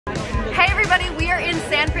Hey everybody, we are in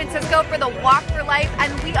San Francisco for the Walk for Life,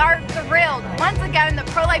 and we are thrilled. Once again, the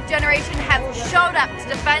pro-life generation has showed up to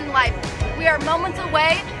defend life. We are moments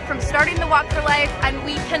away from starting the Walk for Life, and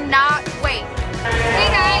we cannot wait.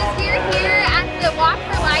 Hey guys, we're here at the Walk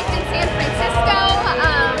for Life in San Francisco.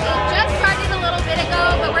 It just started a little bit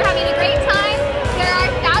ago, but we're having a great time. There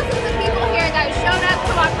are thousands of people here that have shown up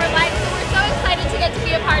to Walk for Life, so we're so excited to get to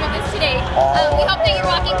be a part of this today. We hope that you're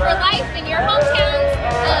walking for life in your hometowns,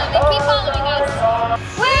 and keep following us.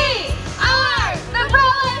 We are the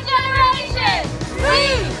pro-life generation!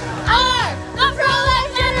 We are the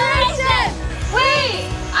pro-life generation! We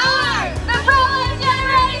are the pro-life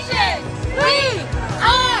generation! We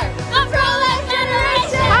are the pro-life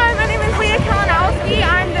generation! Hi, my name is Leah Kalinowski.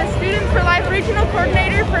 I'm the Students for Life Regional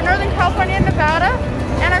Coordinator for Northern California and Nevada,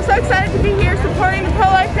 and I'm so excited to be here supporting the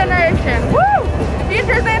pro-life generation. Woo!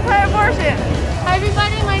 Future is anti-abortion. Hi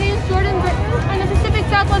everybody, my name is Jordan Britton. I'm the Pacific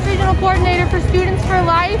Southwest Regional Coordinator for Students for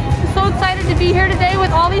Life. I'm so excited to be here today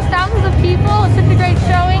with all these thousands of people. It's such a great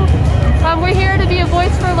showing. We're here to be a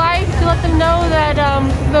voice for life, to let them know that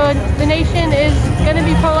the nation is going to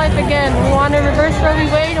be pro-life again. We want to reverse Roe v.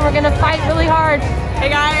 Wade, and we're going to fight really hard. Hey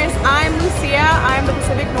guys, I'm Lucia. I'm the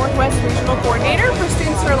Pacific Northwest Regional Coordinator for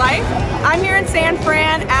Students for Life. I'm here in San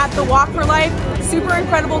Fran at the Walk for Life. Super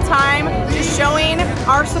incredible time, just showing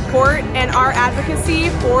our support and our advocacy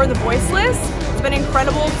for the voiceless. It's been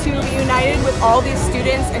incredible to be united with all these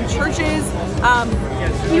students and churches,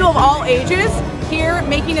 people of all ages, here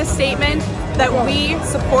making a statement that we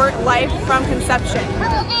support life from conception.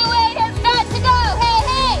 Roe v. Wade has got to go! Hey,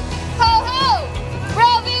 hey! Ho, ho!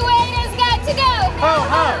 Roe v. Wade has got to go! Ho,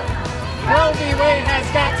 ho! Roe v. Wade has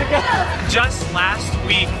got to go! Just last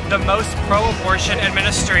week, the most pro-abortion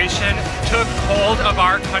administration took hold of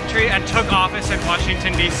our country and took office in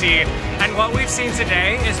Washington, D.C. And what we've seen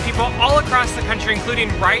today is people all across the country,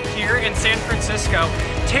 including right here in San Francisco,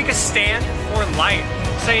 take a stand for life,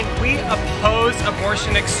 saying we oppose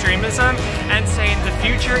abortion extremism and saying the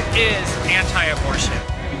future is anti-abortion.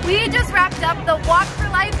 We just wrapped up the Walk for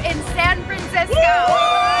Life in San Francisco.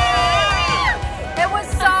 It was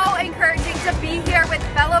so encouraging to be here with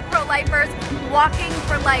fellow pro-lifers walking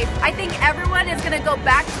for life. I think everyone is going to go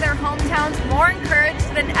back to their hometowns more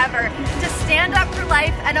encouraged than ever to stand up for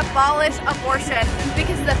life and abolish abortion,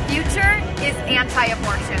 because the future is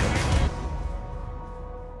anti-abortion.